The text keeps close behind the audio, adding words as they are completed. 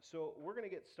So we're going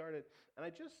to get started, and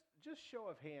I just show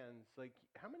of hands, like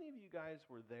how many of you guys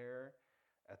were there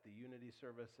at the Unity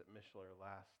service at Mishler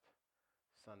last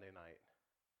Sunday night?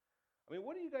 I mean,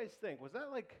 what do you guys think? Was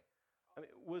that like, I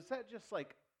mean, was that just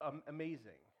like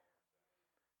amazing?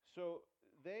 So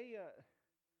they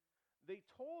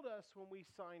told us when we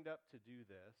signed up to do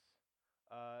this,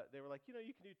 they were like, you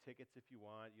can do tickets if you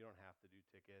want. You don't have to do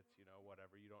tickets,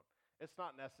 whatever. You don't. It's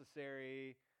not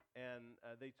necessary. And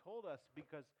they told us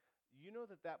because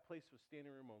that place was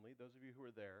standing room only. Those of you who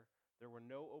were there were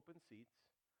no open seats.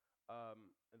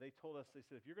 And they told us, they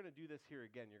said, if you're going to do this here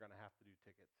again, you're going to have to do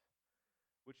tickets.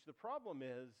 Which the problem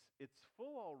is, it's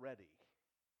full already.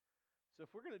 So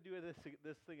if we're going to do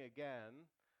this thing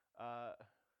again,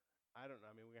 I don't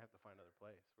know. I mean, we're going to have to find another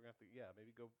place. We're going to have to,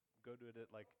 maybe go do it at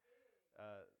like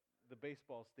the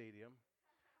baseball stadium.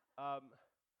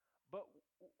 But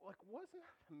like, wasn't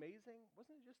that amazing?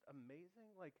 Wasn't it just amazing?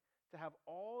 Like to have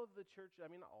all of the churches, I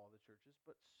mean, not all of the churches,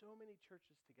 but so many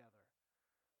churches together.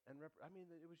 And it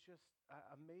was just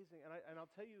amazing. And I'll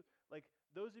tell you, like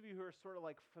those of you who are sort of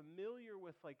like familiar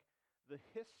with like the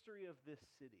history of this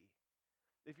city,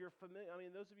 if you're familiar, I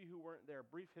mean, those of you who weren't there,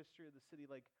 brief history of the city,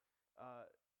 like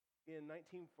in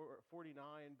 1949,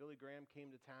 Billy Graham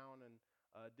came to town and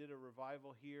did a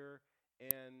revival here,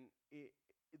 and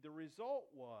the result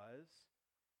was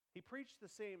he preached the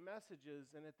same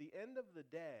messages, and at the end of the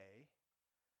day,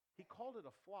 he called it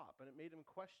a flop, and it made him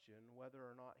question whether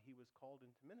or not he was called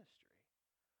into ministry.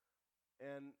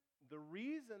 And the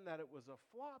reason that it was a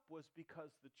flop was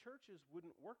because the churches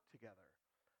wouldn't work together.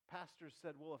 Pastors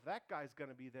said, well, if that guy's going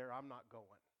to be there, I'm not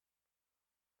going.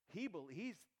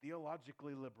 He's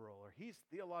theologically liberal, or he's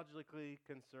theologically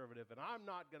conservative, and I'm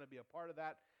not going to be a part of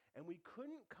that. And we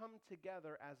couldn't come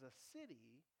together as a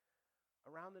city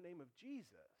around the name of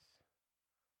Jesus,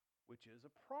 which is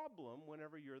a problem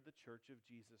whenever you're the Church of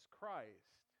Jesus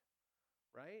Christ,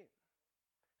 right?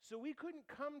 So we couldn't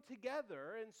come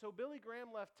together, and so Billy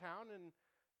Graham left town and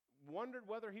wondered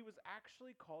whether he was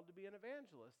actually called to be an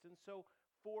evangelist. And so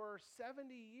for 70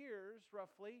 years,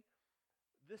 roughly,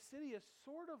 the city has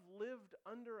sort of lived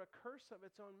under a curse of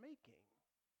its own making.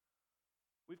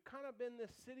 We've kind of been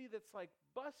this city that's like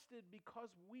busted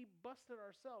because we busted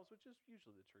ourselves, which is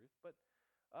usually the truth. But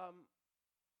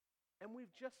and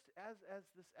we've just as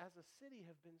a city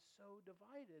have been so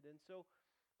divided. And so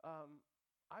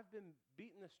I've been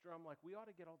beating this drum like we ought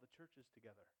to get all the churches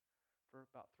together. For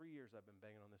about 3 years, I've been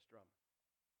banging on this drum.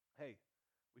 Hey,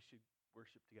 we should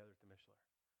worship together at the Mishler.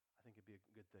 I think it'd be a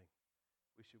good thing.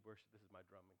 We should worship. This is my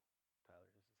drumming,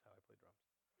 Tyler. This is how I play drums.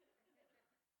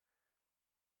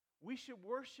 We should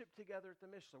worship together at the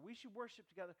Mishler. We should worship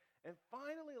together. And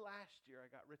finally, last year, I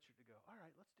got Richard to go, all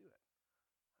right, let's do it.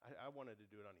 I wanted to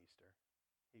do it on Easter.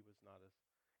 He was not as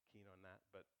keen on that.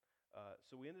 But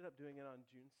so we ended up doing it on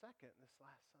June 2nd, this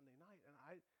last Sunday night. And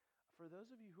for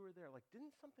those of you who were there, like,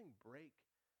 didn't something break?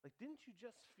 Like, didn't you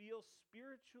just feel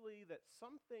spiritually that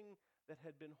something that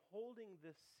had been holding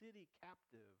this city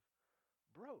captive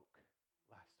broke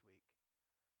last week?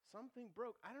 Something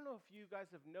broke. I don't know if you guys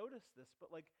have noticed this,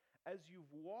 but like as you've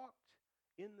walked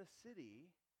in the city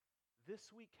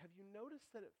this week, have you noticed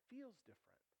that it feels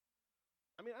different?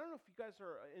 I mean, I don't know if you guys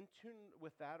are in tune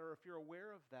with that or if you're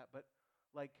aware of that, but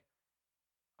like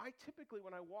I typically,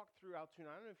 when I walk through Altoona,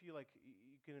 I don't know if you like,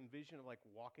 you can envision like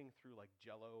walking through like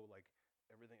Jell-O, like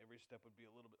every step would be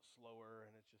a little bit slower,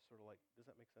 and it's just sort of like, does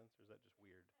that make sense, or is that just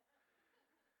weird?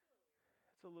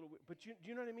 It's a little weird, but do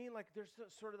you know what I mean? Like there's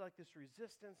sort of like this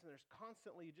resistance, and there's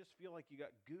constantly, you just feel like you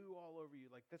got goo all over you,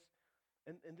 like this,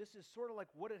 and this is sort of like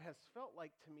what it has felt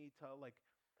like to me to like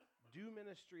do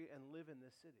ministry and live in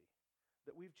this city.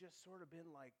 That we've just sort of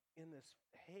been like in this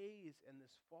haze and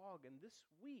this fog, and this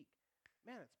week,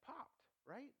 man, it's popped,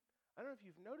 right? I don't know if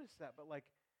you've noticed that, but like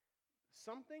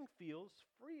something feels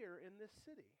freer in this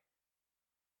city.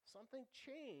 Something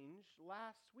changed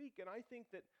last week, and I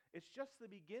think that it's just the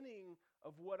beginning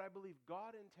of what I believe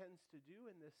God intends to do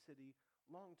in this city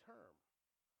long term.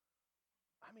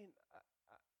 I mean,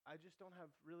 I just don't have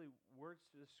really words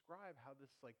to describe how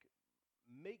this like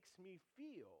makes me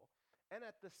feel. And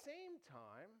at the same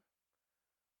time,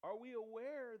 are we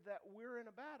aware that we're in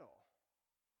a battle?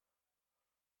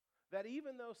 That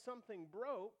even though something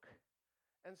broke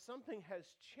and something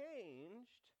has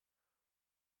changed,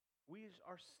 we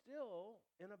are still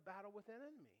in a battle with an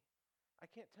enemy. I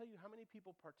can't tell you how many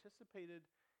people participated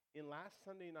in last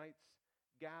Sunday night's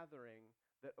gathering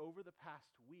that over the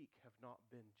past week have not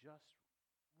been just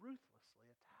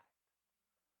ruthlessly attacked.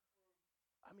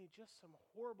 I mean, just some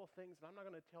horrible things, and I'm not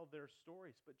going to tell their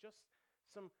stories, but just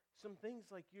some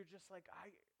things like you're just like,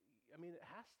 it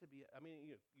has to be.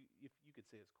 If you could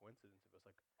say it's coincidence if it was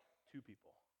like two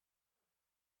people,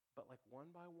 but like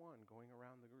one by one going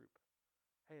around the group.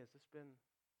 Hey, has this been?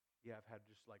 Yeah, I've had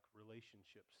just like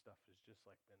relationship stuff has just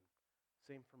like been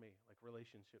same for me. Like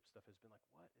relationship stuff has been like,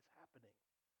 what is happening?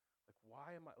 Like,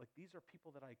 why am I like these are people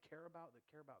that I care about that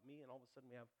care about me, and all of a sudden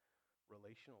we have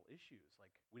relational issues. Like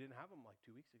we didn't have them like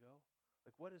 2 weeks ago.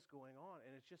 Like what is going on?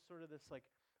 And it's just sort of this like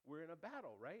we're in a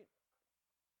battle, right?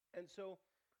 And so,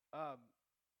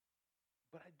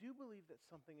 but I do believe that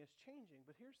something is changing.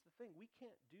 But here's the thing: we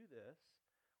can't do this.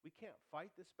 We can't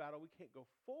fight this battle. We can't go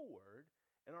forward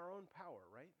in our own power,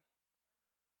 right?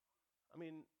 I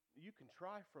mean, you can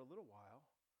try for a little while.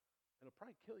 It'll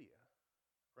probably kill you,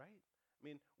 right? I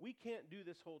mean, we can't do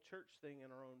this whole church thing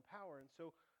in our own power. And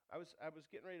so I was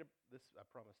getting ready to, this I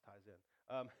promise ties in.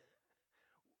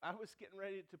 I was getting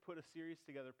ready to put a series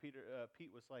together. Pete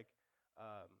was like,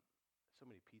 so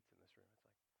many Pete's in this room. It's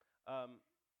like,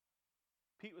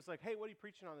 Pete was like, hey, what are you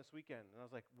preaching on this weekend? And I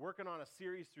was like, working on a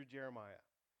series through Jeremiah.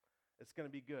 It's going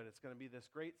to be good. It's going to be this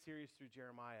great series through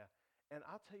Jeremiah. And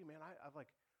I'll tell you, man, I've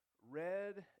like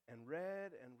read and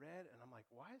read and read, and I'm like,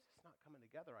 why is this not coming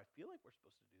together? I feel like we're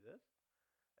supposed to do this,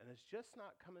 and it's just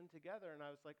not coming together. And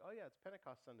I was like, oh yeah, it's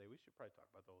Pentecost Sunday. We should probably talk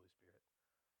about the Holy Spirit.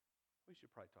 We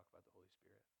should probably talk about the Holy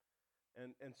Spirit.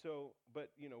 And so, but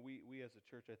you know, we as a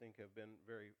church, I think, have been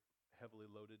very heavily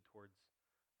loaded towards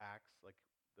Acts. Like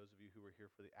those of you who were here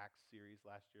for the Acts series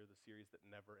last year, the series that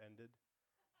never ended.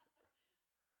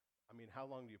 I mean, how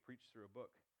long do you preach through a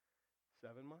book?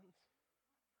 7 months?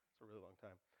 It's a really long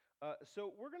time.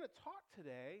 So we're going to talk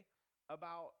today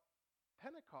about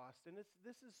Pentecost, and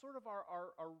this is sort of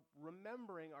our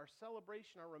remembering, our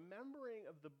celebration, our remembering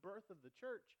of the birth of the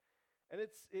church, and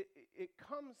it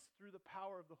comes through the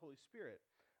power of the Holy Spirit.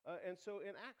 And so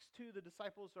in Acts 2, the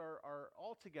disciples are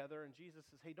all together, and Jesus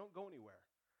says, hey, don't go anywhere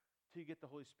until you get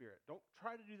the Holy Spirit. Don't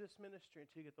try to do this ministry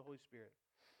until you get the Holy Spirit.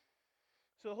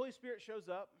 So the Holy Spirit shows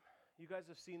up. You guys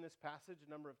have seen this passage a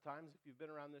number of times. If you've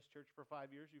been around this church for 5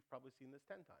 years, you've probably seen this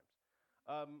 10 times.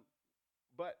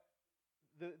 But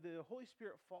the Holy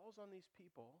Spirit falls on these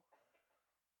people,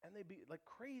 and like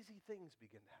crazy things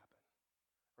begin to happen,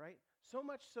 right? So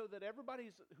much so that everybody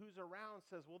who's around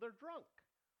says, well, they're drunk.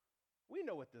 We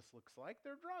know what this looks like.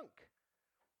 They're drunk.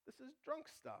 This is drunk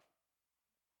stuff.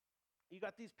 You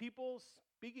got these people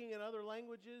speaking in other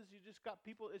languages. You just got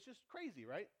people. It's just crazy,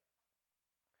 right?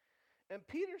 And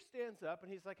Peter stands up,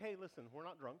 and he's like, hey, listen, we're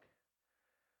not drunk.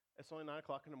 It's only 9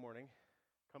 o'clock in the morning.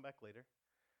 Come back later.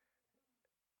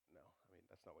 No,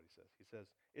 that's not what he says. He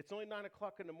says, it's only 9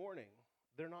 o'clock in the morning.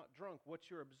 They're not drunk. What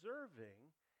you're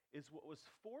observing is what was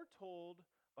foretold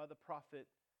by the prophet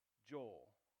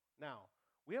Joel. Now,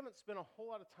 we haven't spent a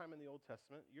whole lot of time in the Old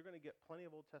Testament. You're going to get plenty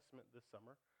of Old Testament this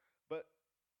summer. But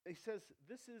he says,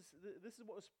 this is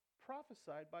what was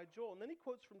prophesied by Joel. And then he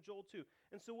quotes from Joel 2.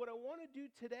 And so what I want to do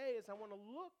today is I want to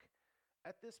look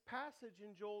at this passage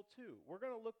in Joel 2. We're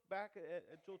going to look back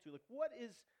at Joel 2. Like, what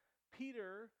is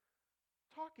Peter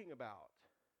talking about?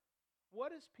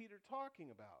 What is Peter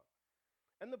talking about?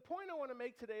 And the point I want to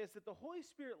make today is that the Holy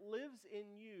Spirit lives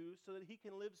in you so that he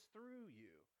can live through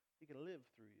you. He can live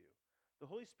through you. The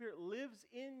Holy Spirit lives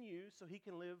in you so he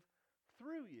can live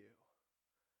through you.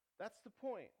 That's the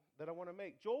point that I want to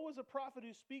make. Joel was a prophet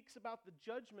who speaks about the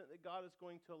judgment that God is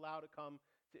going to allow to come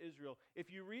to Israel.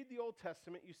 If you read the Old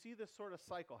Testament, you see this sort of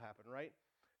cycle happen, right?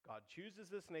 God chooses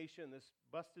this nation, this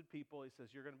busted people. He says,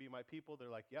 you're going to be my people. They're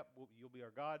like, yep, you'll be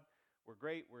our God. We're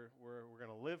great. We're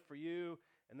going to live for you.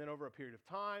 And then over a period of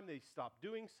time, they stop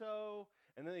doing so.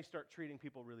 And then they start treating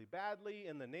people really badly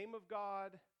in the name of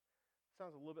God.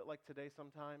 Sounds a little bit like today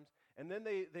sometimes. And then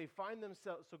they find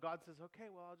themselves, so God says,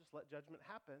 okay, well, I'll just let judgment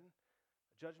happen.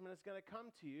 Judgment is going to come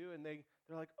to you. And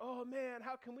they're like, oh man,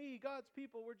 how can we, God's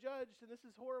people, we're judged and this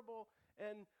is horrible.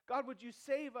 And God, would you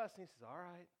save us? And he says, all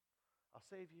right, I'll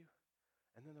save you.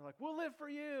 And then they're like, we'll live for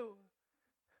you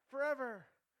forever.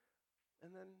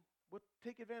 And then we'll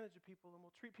take advantage of people and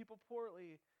we'll treat people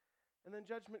poorly. And then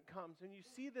judgment comes. And you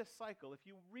see this cycle. If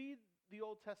you read the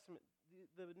Old Testament,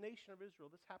 the nation of Israel,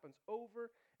 this happens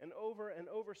over and over and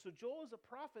over. So Joel is a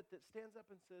prophet that stands up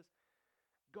and says,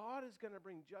 God is going to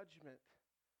bring judgment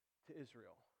to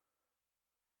Israel.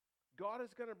 God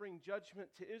is going to bring judgment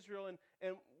to Israel.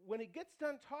 And when he gets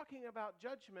done talking about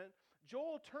judgment,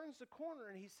 Joel turns the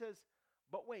corner and he says,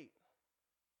 but wait,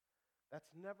 that's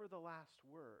never the last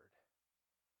word.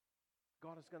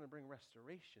 God is going to bring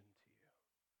restoration to you.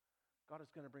 God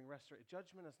is going to bring restoration.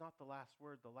 Judgment is not the last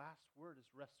word. The last word is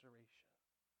restoration.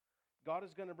 God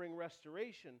is going to bring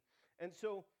restoration. And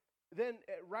so then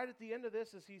right at the end of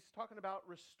this, as he's talking about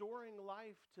restoring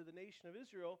life to the nation of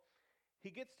Israel, he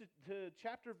gets to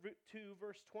chapter 2,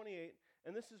 verse 28,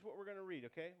 and this is what we're going to read,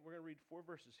 okay? We're going to read 4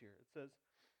 verses here. It says,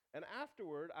 "And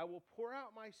afterward I will pour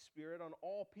out my Spirit on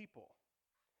all people.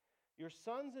 Your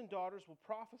sons and daughters will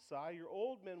prophesy, your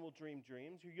old men will dream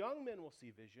dreams, your young men will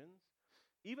see visions.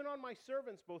 Even on my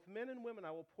servants, both men and women,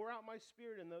 I will pour out my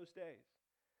Spirit in those days.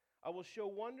 I will show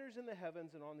wonders in the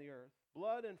heavens and on the earth,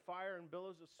 blood and fire and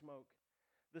billows of smoke.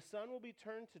 The sun will be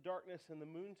turned to darkness and the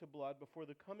moon to blood before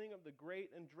the coming of the great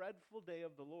and dreadful day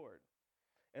of the Lord.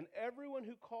 And everyone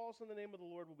who calls on the name of the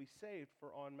Lord will be saved,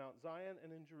 for on Mount Zion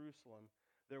and in Jerusalem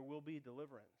there will be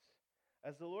deliverance.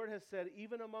 As the Lord has said,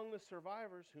 even among the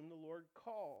survivors whom the Lord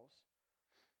calls."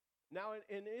 Now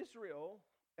in Israel,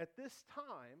 at this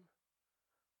time,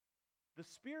 the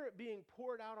Spirit being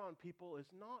poured out on people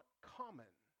is not common.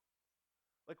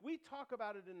 Like, we talk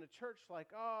about it in the church like,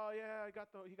 oh, yeah, he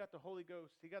got the Holy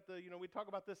Ghost. He got the, we talk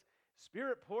about this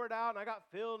Spirit poured out, and I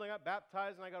got filled, and I got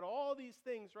baptized, and I got all these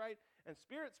things, right? And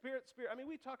Spirit, Spirit, Spirit. I mean,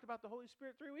 we talked about the Holy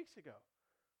Spirit 3 weeks ago,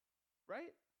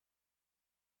 right?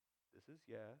 This is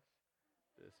yes.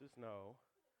 This is no.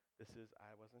 This is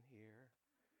I wasn't here.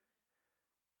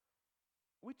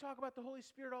 We talk about the Holy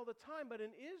Spirit all the time, but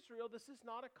in Israel, this is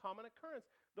not a common occurrence.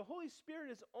 The Holy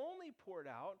Spirit is only poured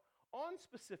out on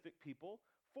specific people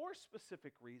for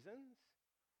specific reasons.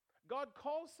 God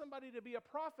calls somebody to be a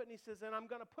prophet, and he says, and I'm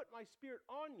going to put my Spirit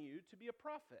on you to be a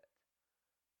prophet.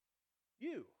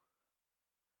 You.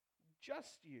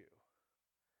 Just you.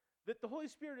 That the Holy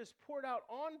Spirit is poured out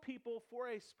on people for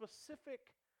a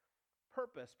specific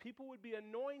purpose. People would be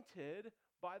anointed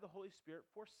by the Holy Spirit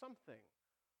for something,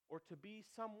 or to be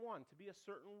someone, to be a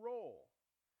certain role.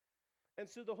 And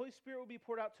so the Holy Spirit will be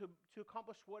poured out to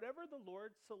accomplish whatever the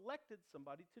Lord selected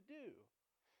somebody to do.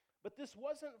 But this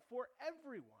wasn't for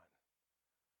everyone.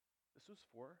 This was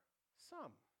for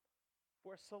some,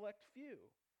 for a select few.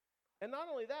 And not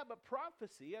only that, but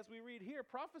prophecy, as we read here,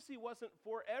 prophecy wasn't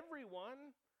for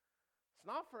everyone. It's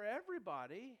not for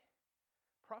everybody.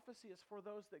 Prophecy is for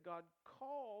those that God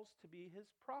calls to be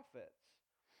his prophets.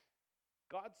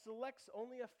 God selects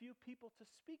only a few people to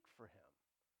speak for him.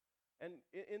 And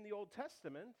in the Old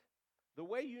Testament, the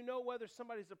way you know whether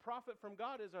somebody's a prophet from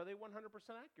God is, are they 100%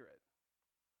 accurate?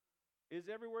 Is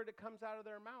every word that comes out of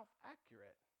their mouth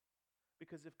accurate?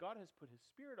 Because if God has put his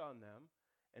Spirit on them,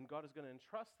 and God is going to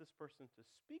entrust this person to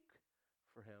speak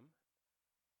for him,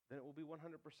 then it will be 100%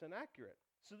 accurate.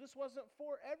 So this wasn't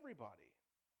for everybody.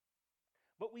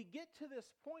 But we get to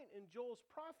this point in Joel's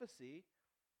prophecy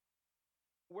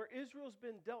where Israel's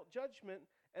been dealt judgment,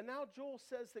 and now Joel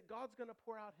says that God's going to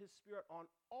pour out his Spirit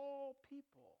on all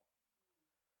people.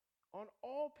 On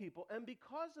all people. And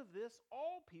because of this,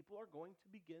 all people are going to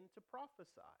begin to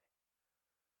prophesy.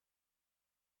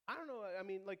 I don't know, I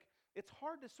mean, like, it's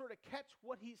hard to sort of catch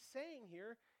what he's saying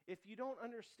here if you don't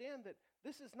understand that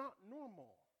this is not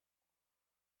normal.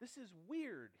 This is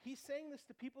weird. He's saying this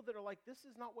to people that are like, this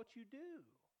is not what you do.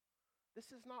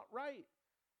 This is not right.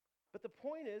 But the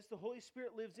point is, the Holy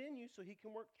Spirit lives in you so he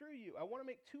can work through you. I want to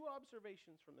make 2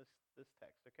 observations from this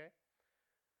text, okay?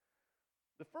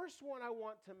 The first one I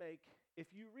want to make,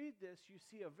 if you read this, you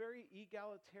see a very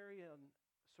egalitarian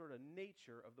sort of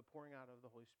nature of the pouring out of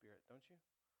the Holy Spirit, don't you?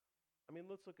 I mean,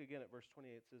 let's look again at verse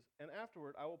 28. It says, "And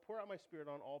afterward I will pour out my Spirit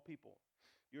on all people.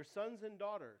 Your sons and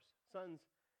daughters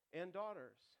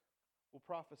will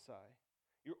prophesy.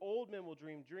 Your old men will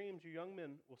dream dreams, your young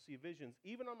men will see visions.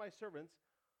 Even on my servants,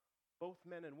 both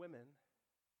men and women,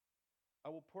 I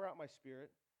will pour out my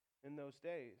Spirit in those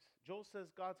days." Joel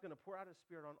says God's going to pour out his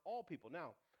Spirit on all people.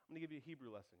 Now, I'm going to give you a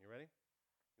Hebrew lesson. You ready?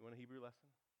 You want a Hebrew lesson?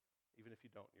 Even if you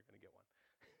don't, you're going to get one.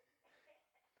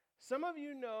 Some of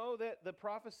you know that the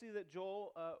prophecy that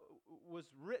Joel was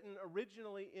written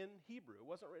originally in Hebrew. It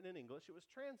wasn't written in English. It was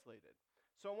translated.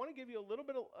 So I want to give you a little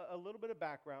bit of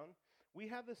background. We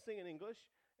have this thing in English.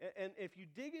 And if you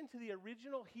dig into the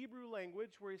original Hebrew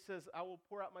language where he says, I will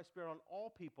pour out my Spirit on all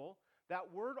people,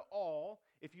 that word all,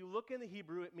 if you look in the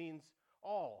Hebrew, it means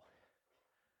all.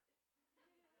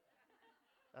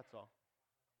 That's all.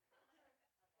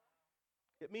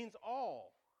 It means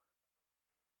all.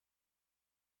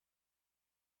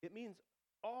 It means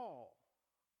all.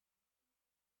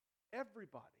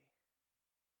 Everybody.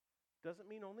 Doesn't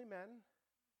mean only men.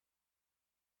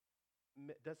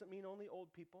 Doesn't mean only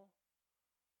old people.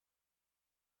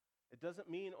 It doesn't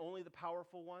mean only the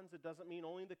powerful ones. It doesn't mean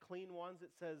only the clean ones.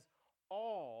 It says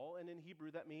all, and in Hebrew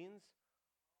that means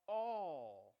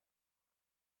all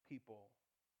people.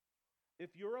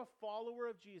 If you're a follower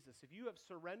of Jesus, if you have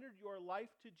surrendered your life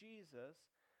to Jesus,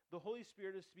 the Holy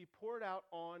Spirit is to be poured out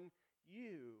on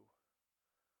you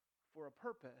for a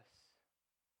purpose.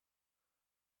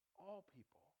 All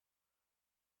people.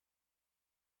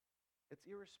 It's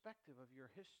irrespective of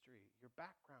your history, your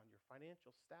background, your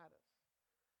financial status,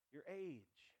 your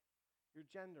age, your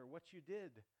gender, what you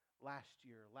did last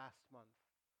year, last month.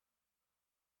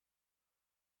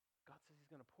 God says he's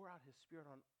going to pour out his Spirit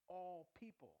on all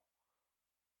people.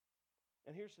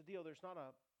 And here's the deal. There's not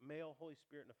a male Holy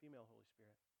Spirit and a female Holy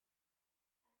Spirit.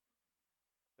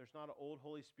 There's not an old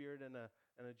Holy Spirit and a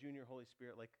junior Holy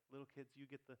Spirit. Like little kids, you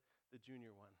get the junior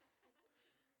one.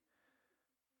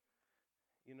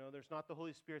 You know, there's not the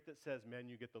Holy Spirit that says, men,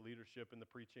 you get the leadership and the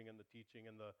preaching and the teaching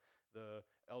and the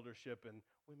eldership, and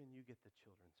women, you get the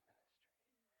children's ministry.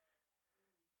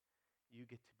 You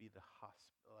get to be the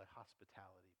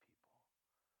hospitality people.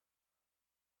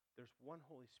 There's one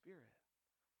Holy Spirit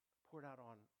poured out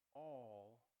on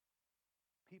all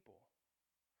people.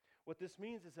 What this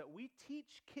means is that we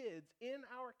teach kids in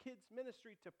our kids'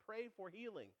 ministry to pray for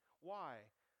healing. Why?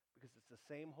 Because it's the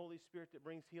same Holy Spirit that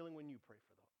brings healing when you pray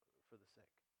for the sick.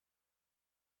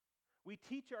 We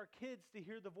teach our kids to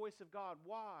hear the voice of God.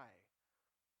 Why?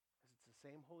 Because it's the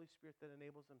same Holy Spirit that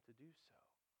enables them to do so.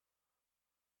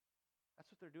 That's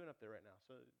what they're doing up there right now.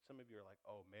 So some of you are like,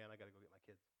 oh man, I got to go get my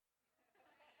kids.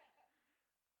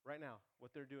 Right now,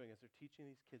 what they're doing is they're teaching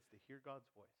these kids to hear God's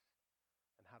voice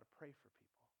and how to pray for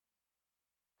people,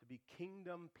 to be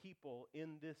kingdom people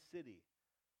in this city.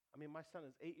 I mean, my son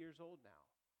is 8 years old now.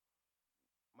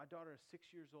 My daughter is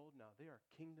 6 years old now. They are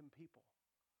kingdom people.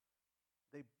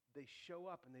 They show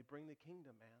up and they bring the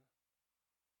kingdom, man,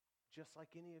 just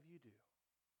like any of you do.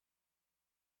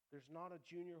 There's not a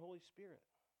junior Holy Spirit.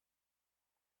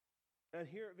 And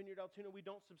here at Vineyard Altoona, we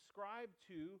don't subscribe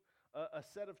to a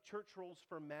set of church roles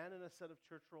for men and a set of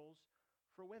church roles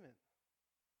for women.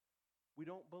 We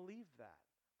don't believe that.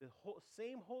 The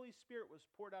same Holy Spirit was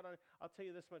poured out on. I'll tell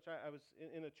you this much. I was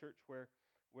in a church where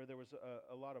there was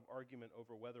a lot of argument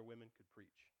over whether women could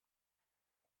preach.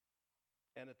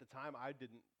 And at the time, I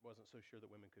wasn't so sure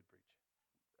that women could preach.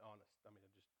 Honest. I mean,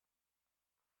 just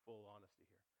full honesty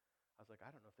here. I was like,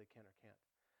 I don't know if they can or can't.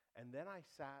 And then I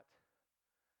sat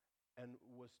and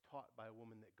was taught by a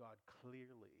woman that God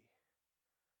clearly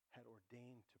had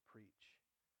ordained to preach.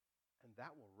 And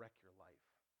that will wreck your life.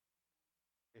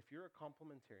 If you're a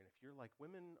complementarian, if you're like,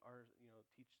 women are,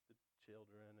 teach the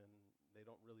children and they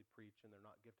don't really preach and they're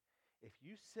not gifted. If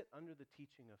you sit under the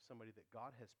teaching of somebody that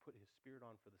God has put his Spirit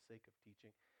on for the sake of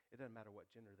teaching, it doesn't matter what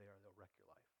gender they are, they'll wreck your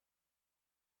life.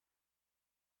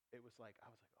 It was like, I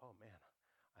was like, oh man,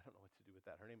 I don't know what to do with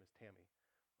that. Her name is Tammy.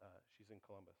 She's in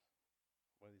Columbus.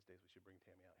 One of these days we should bring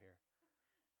Tammy out here.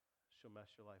 She'll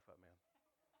mess your life up, man.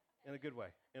 In a good way,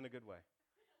 in a good way.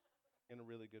 In a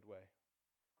really good way.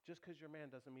 Just because you're a man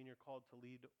doesn't mean you're called to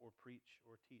lead or preach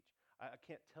or teach. I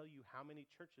can't tell you how many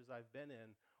churches I've been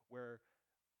in where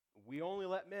we only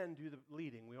let men do the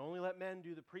leading. We only let men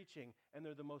do the preaching. And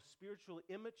they're the most spiritually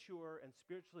immature and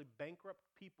spiritually bankrupt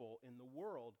people in the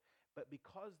world. But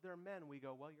because they're men, we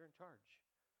go, well, you're in charge.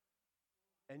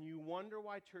 And you wonder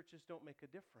why churches don't make a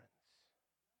difference.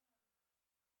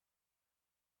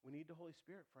 We need the Holy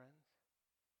Spirit, friends.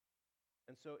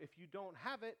 And so if you don't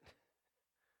have it,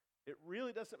 it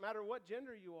really doesn't matter what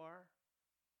gender you are.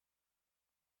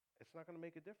 It's not going to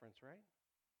make a difference, right?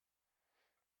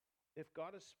 If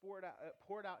God has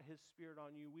poured out his Spirit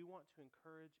on you, we want to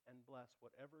encourage and bless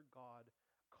whatever God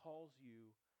calls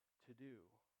you to do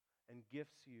and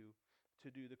gifts you to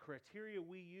do. The criteria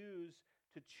we use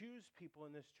to choose people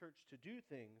in this church to do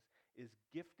things is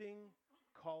gifting,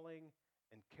 calling,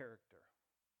 and character.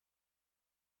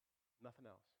 Nothing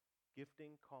else.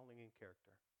 Gifting, calling, and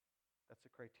character. That's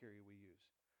the criteria we use.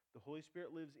 The Holy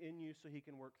Spirit lives in you so he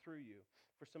can work through you.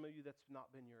 For some of you, that's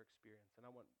not been your experience. But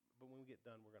when we get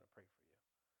done, we're going to pray for you.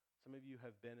 Some of you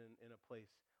have been in a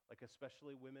place, like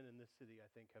especially women in this city, I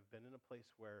think, have been in a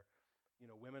place where,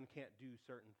 women can't do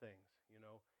certain things,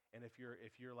 And if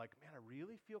you're like, man, I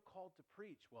really feel called to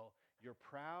preach, well, you're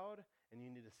proud, and you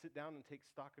need to sit down and take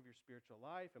stock of your spiritual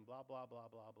life, and blah, blah, blah,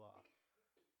 blah, blah,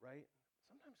 right?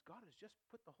 Sometimes God has just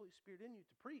put the Holy Spirit in you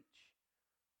to preach.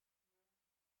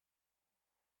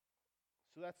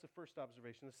 So that's the first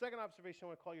observation. The second observation I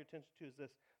want to call your attention to is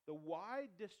this: the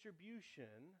wide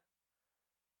distribution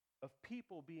of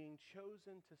people being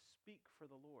chosen to speak for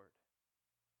the Lord.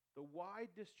 The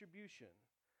wide distribution.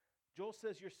 Joel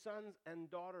says your sons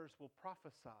and daughters will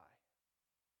prophesy.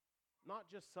 Not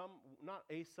just not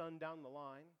a son down the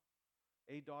line,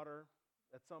 a daughter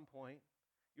at some point.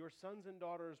 Your sons and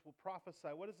daughters will prophesy.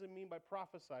 What does it mean by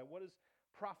prophesy? What is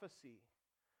prophecy?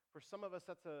 For some of us,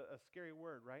 that's a scary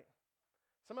word, right?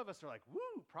 Some of us are like,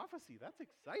 woo, prophecy, that's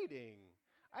exciting.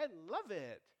 I love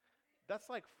it. That's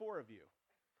like 4 of you.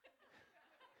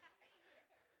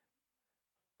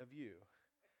 Of you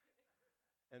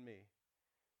and me.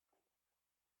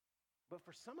 But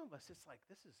for some of us, it's like,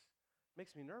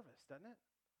 makes me nervous, doesn't it?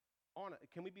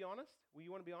 Can we be honest? Will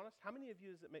you want to be honest? How many of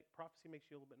you prophecy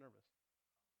makes you a little bit nervous?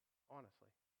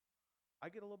 Honestly. I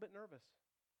get a little bit nervous.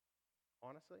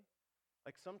 Honestly.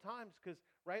 Like sometimes, because,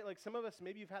 right, like some of us,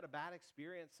 maybe you've had a bad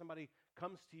experience. Somebody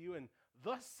comes to you and,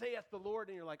 thus saith the Lord,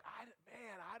 and you're like, I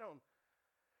don't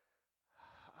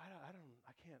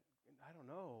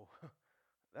know.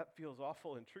 That feels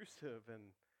awful intrusive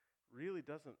and really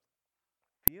doesn't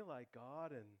feel like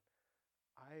God, and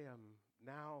I am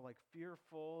now like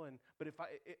fearful, but if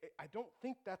I don't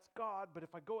think that's God, but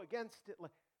if I go against it,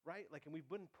 like, right, like, and we've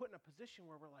been put in a position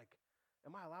where we're like,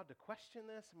 am I allowed to question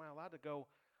this? Am I allowed to go,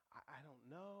 I don't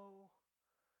know.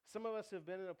 Some of us have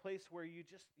been in a place where you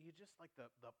just like the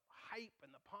hype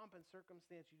and the pomp and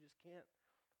circumstance, you just can't.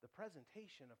 The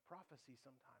presentation of prophecy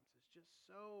sometimes is just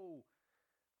so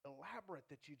elaborate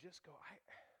that you just go,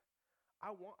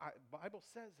 Bible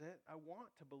says it. I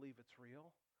want to believe it's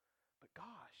real, but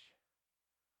gosh,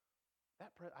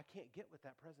 I can't get with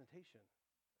that presentation.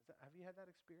 Have you had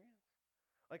that experience?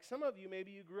 Like some of you,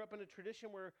 maybe you grew up in a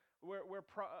tradition where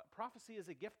prophecy is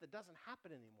a gift that doesn't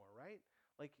happen anymore, right?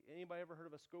 Like, anybody ever heard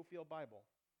of a Scofield Bible?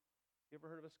 You ever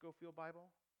heard of a Scofield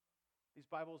Bible? These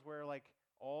Bibles where, like,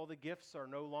 all the gifts are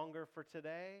no longer for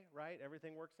today, right?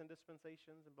 Everything works in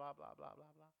dispensations and blah, blah, blah, blah,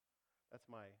 blah. That's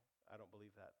I don't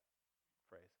believe that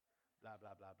phrase. Blah,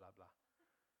 blah, blah, blah, blah.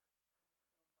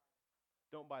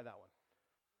 Don't buy that one.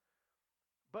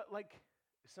 But, like,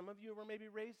 some of you were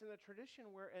maybe raised in a tradition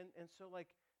where, and so,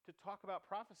 like, to talk about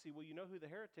prophecy, well, you know who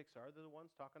the heretics are. They're the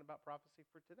ones talking about prophecy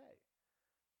for today.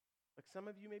 Like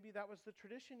some of you, maybe that was the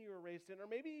tradition you were raised in, or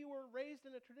maybe you were raised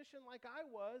in a tradition like I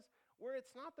was, where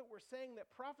it's not that we're saying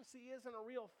that prophecy isn't a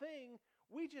real thing,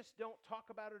 we just don't talk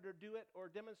about it or do it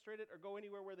or demonstrate it or go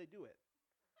anywhere where they do it.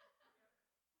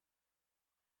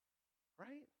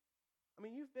 Right? I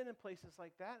mean, you've been in places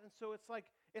like that, and so it's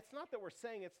like, it's not that we're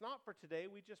saying it's not for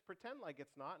today, we just pretend like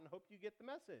it's not and hope you get the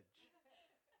message.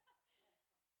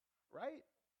 Right?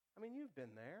 I mean, you've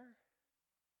been there.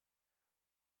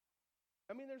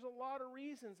 I mean, there's a lot of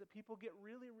reasons that people get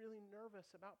really, really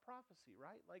nervous about prophecy,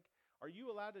 right? Like, are you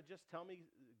allowed to just tell me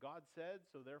God said,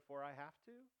 so therefore I have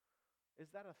to? Is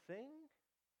that a thing?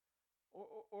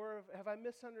 Or have I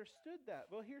misunderstood that?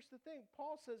 Well, here's the thing.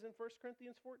 Paul says in 1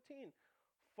 Corinthians 14,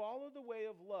 follow the way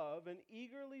of love and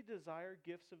eagerly desire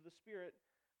gifts of the Spirit,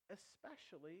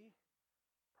 especially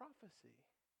prophecy.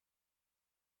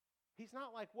 He's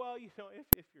not like, well, you know,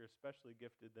 if you're especially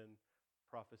gifted, then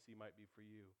prophecy might be for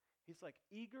you. He's like,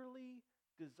 eagerly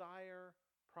desire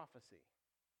prophecy.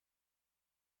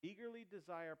 Eagerly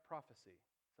desire prophecy.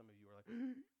 Some of you are like,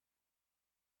 the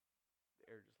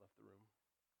air just left the room.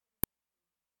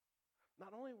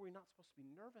 Not only are we not supposed to be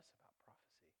nervous about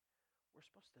prophecy, we're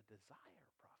supposed to desire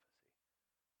prophecy.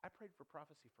 I prayed for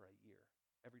prophecy for a year,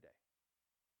 every day,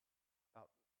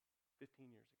 about 15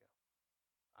 years ago.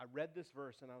 I read this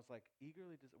verse and I was like,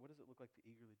 what does it look like to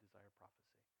eagerly desire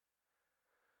prophecy?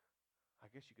 I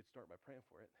guess you could start by praying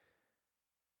for it.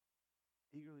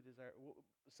 Eagerly desire. Well,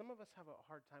 some of us have a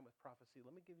hard time with prophecy.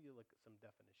 Let me give you like some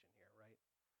definition here, right?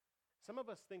 Some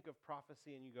of us think of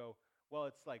prophecy and you go, well,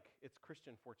 it's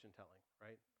Christian fortune telling,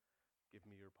 right? Give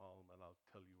me your palm and I'll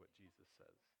tell you what Jesus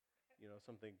says. You know,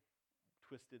 something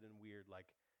twisted and weird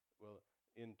like, well,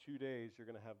 in 2 days you're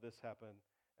going to have this happen,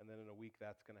 and then in a week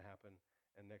that's going to happen,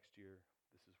 and next year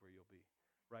this is where you'll be,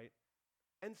 right?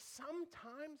 And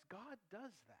sometimes God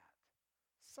does that.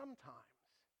 Sometimes.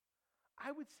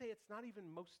 I would say it's not even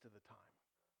most of the time.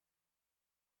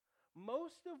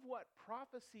 Most of what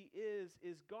prophecy is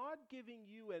God giving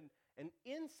you an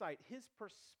insight, his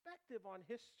perspective on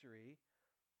history,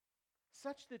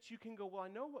 such that you can go, well, I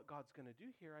know what God's going to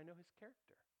do here. I know his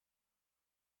character.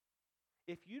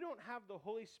 If you don't have the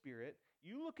Holy Spirit,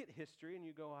 you look at history and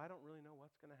you go, I don't really know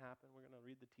what's going to happen. We're going to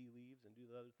read the tea leaves and do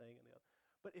the other thing and the other.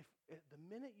 But if the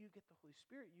minute you get the Holy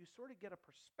Spirit, you sort of get a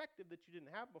perspective that you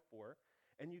didn't have before,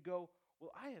 and you go,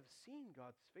 well, I have seen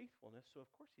God's faithfulness, so of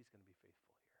course he's going to be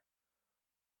faithful here.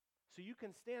 So you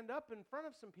can stand up in front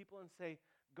of some people and say,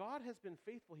 God has been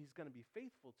faithful, he's going to be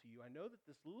faithful to you. I know that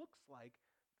this looks like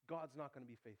God's not going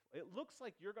to be faithful. It looks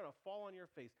like you're going to fall on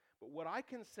your face, but what I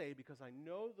can say, because I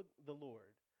know the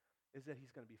Lord, is that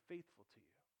he's going to be faithful to you.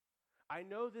 I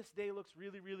know this day looks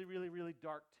really, really, really, really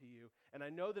dark to you, and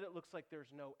I know that it looks like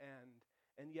there's no end,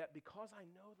 and yet because I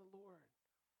know the Lord,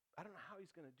 I don't know how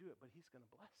he's going to do it, but he's going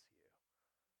to bless you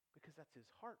because that's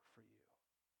his heart for you.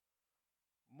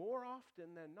 More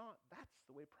often than not, that's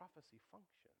the way prophecy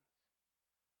functions.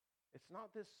 It's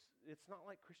not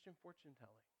like Christian fortune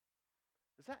telling.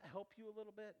 Does that help you a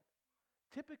little bit?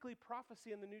 Typically,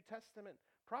 prophecy in the New Testament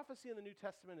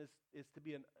is to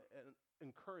be an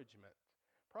encouragement.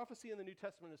 Prophecy in the New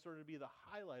Testament is sort of to be the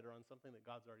highlighter on something that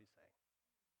God's already saying.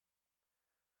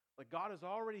 Like God is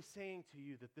already saying to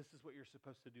you that this is what you're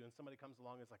supposed to do, and somebody comes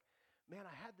along and is like, man,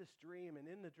 I had this dream, and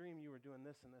in the dream you were doing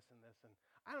this and this and this, and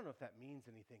I don't know if that means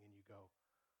anything, and you go,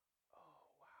 oh,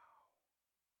 wow.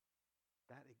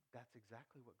 That's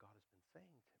exactly what God has been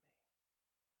saying to me.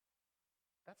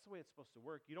 That's the way it's supposed to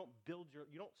work. You don't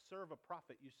serve a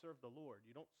prophet, you serve the Lord.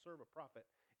 You don't serve a prophet.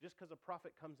 Just because a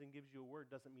prophet comes and gives you a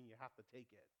word doesn't mean you have to take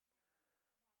it.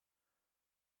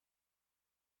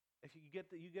 If you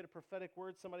get a prophetic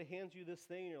word, somebody hands you this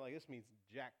thing, and you're like, this means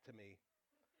jack to me.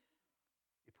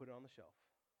 You put it on the shelf.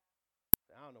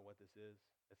 Say, I don't know what this is.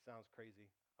 It sounds crazy.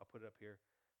 I'll put it up here.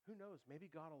 Who knows? Maybe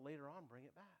God will later on bring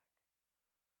it back.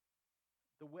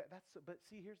 But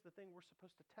see, here's the thing. We're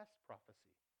supposed to test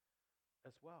prophecy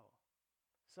as well.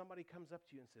 Somebody comes up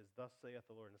to you and says, thus saith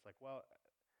the Lord. And it's like, well,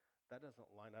 that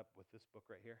doesn't line up with this book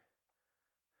right here.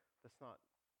 That's not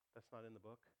in the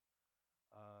book.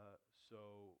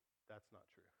 So that's not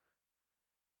true.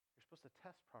 You're supposed to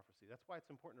test prophecy. That's why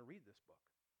it's important to read this book,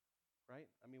 right?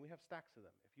 I mean, we have stacks of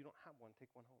them. If you don't have one,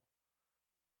 take one home.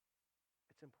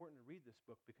 It's important to read this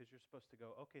book because you're supposed to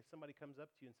go, okay, somebody comes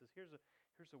up to you and says, here's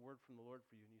a word from the Lord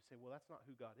for you. And you say, well, that's not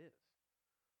who God is.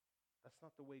 That's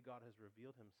not the way God has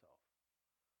revealed himself.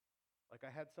 Like I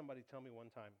had somebody tell me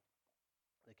one time,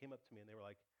 they came up to me and they were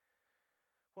like,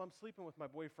 well, I'm sleeping with my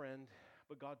boyfriend,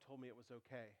 but God told me it was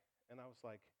okay. And I was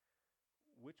like,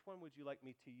 which one would you like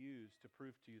me to use to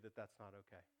prove to you that that's not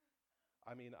okay?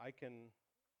 I mean,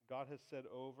 God has said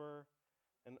over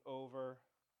and over,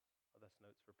 oh, that's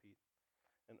notes for Pete,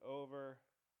 and over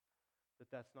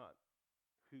that that's not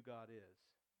who God is.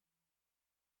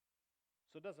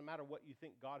 So it doesn't matter what you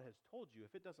think God has told you.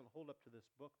 If it doesn't hold up to this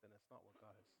book, then it's not what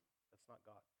God is. That's not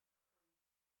God.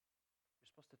 You're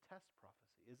supposed to test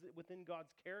prophecy. Is it within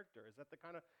God's character? Is that the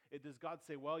kind of, does God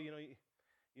say, well, you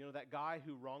know that guy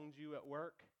who wronged you at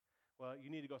work? Well, you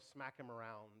need to go smack him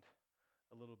around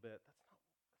a little bit.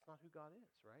 That's not who God is,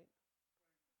 right?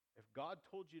 If God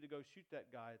told you to go shoot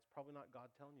that guy, it's probably not God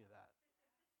telling you that.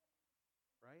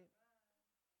 Right?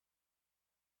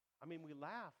 I mean, we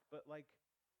laugh, but like,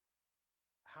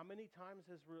 how many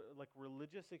times has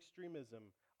religious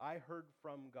extremism, I heard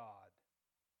from God,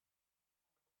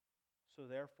 so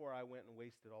therefore I went and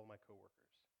wasted all my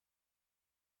coworkers?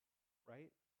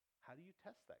 Right? How do you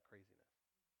test that craziness?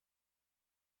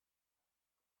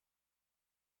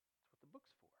 That's what the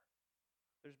book's for.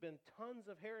 There's been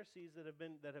tons of heresies that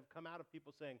have come out of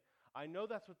people saying, I know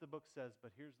that's what the book says,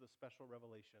 but here's the special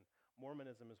revelation.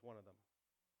 Mormonism is one of them.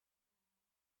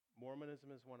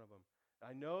 Mormonism is one of them.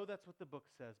 I know that's what the book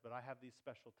says, but I have these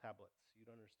special tablets. You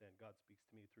don't understand. God speaks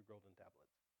to me through golden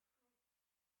tablets.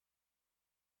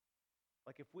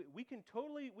 Like if we can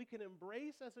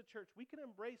embrace as a church, we can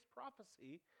embrace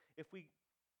prophecy if we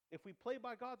play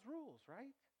by God's rules,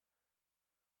 right?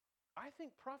 I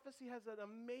think prophecy has an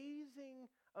amazing,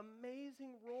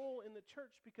 amazing role in the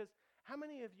church because how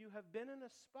many of you have been in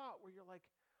a spot where you're like,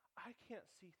 I can't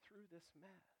see through this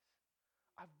mess.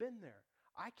 I've been there.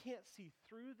 I can't see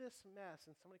through this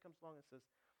mess. And somebody comes along and says,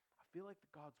 I feel like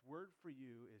God's word for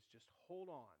you is just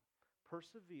hold on,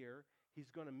 persevere.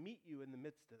 He's going to meet you in the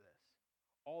midst of this.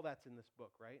 All that's in this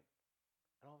book, right?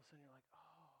 And all of a sudden you're like,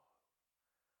 oh,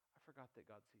 I forgot that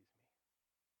God sees me.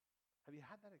 Have you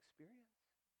had that experience?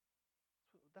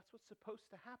 That's what's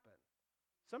supposed to happen.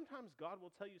 Sometimes God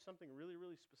will tell you something really,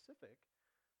 really specific.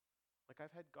 Like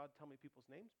I've had God tell me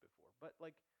people's names before, but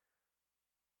like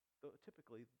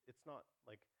typically it's not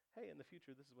like, hey, in the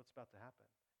future this is what's about to happen.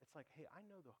 It's like, hey, I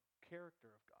know the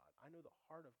character of God. I know the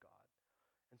heart of God.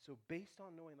 And so based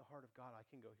on knowing the heart of God, I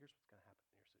can go, here's what's going to happen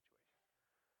in your situation.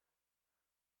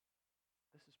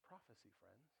 This is prophecy,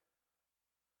 friends.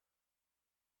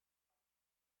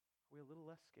 Are we a little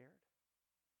less scared?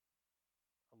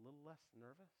 A little less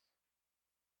nervous?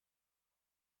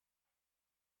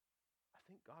 I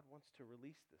think God wants to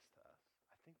release this to us.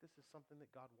 I think this is something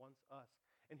that God wants us.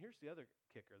 And here's the other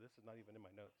kicker. This is not even in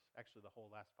my notes. Actually, the whole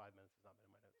last 5 minutes has not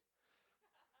been in my notes.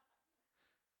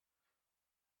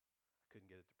 I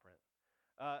couldn't get it to print.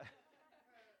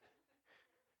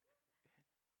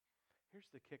 Here's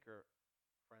the kicker,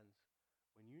 friends.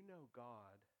 When you know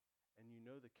God and you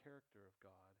know the character of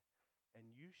God and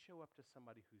you show up to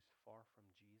somebody who's far from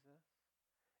Jesus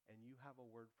and you have a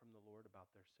word from the Lord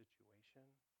about their situation,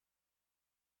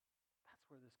 that's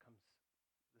where this comes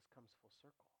full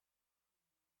circle.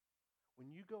 When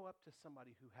you go up to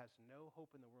somebody who has no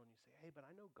hope in the world and you say, hey, but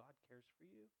I know God cares for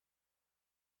you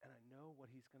and I know what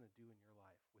he's going to do in your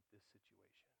life with this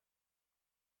situation.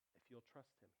 you'll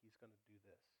trust him, he's going to do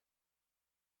this.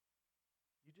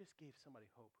 You just gave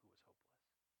somebody hope who was hopeless.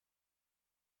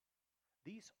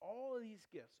 All of these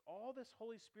gifts, all this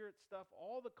Holy Spirit stuff,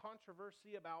 all the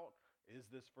controversy about is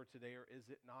this for today or is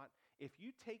it not? If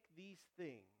you take these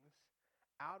things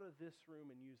out of this room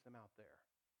and use them out there,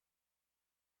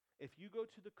 if you go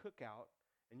to the cookout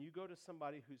and you go to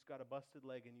somebody who's got a busted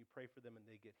leg and you pray for them and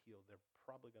they get healed, they're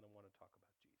probably going to want to talk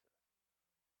about Jesus.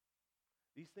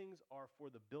 These things are for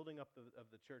the building up of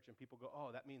the church, and people go,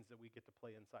 oh, that means that we get to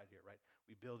play inside here, right?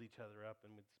 We build each other up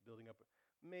and it's building up.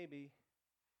 Maybe.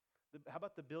 How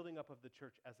about the building up of the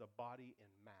church as a body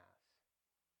in mass?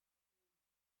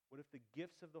 What if the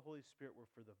gifts of the Holy Spirit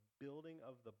were for the building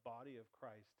of the body of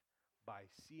Christ by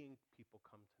seeing people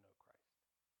come to know Christ?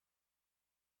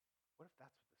 What if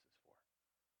that's what this is for?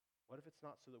 What if it's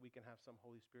not so that we can have some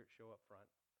Holy Spirit show up front,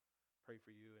 pray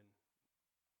for you, and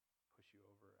push you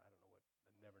over? I don't know what.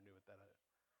 I never knew what that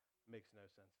makes no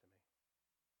sense to me.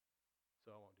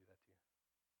 So I won't do that to you.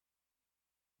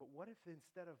 But what if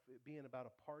instead of it being about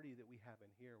a party that we have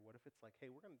in here, what if it's like, hey,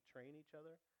 we're going to train each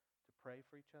other to pray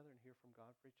for each other and hear from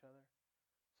God for each other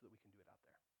so that we can do it out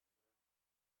there?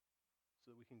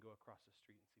 So that we can go across the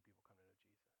street and see people come to know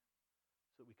Jesus.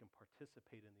 So that we can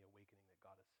participate in the awakening that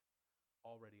God is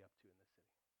already up to in this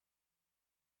city.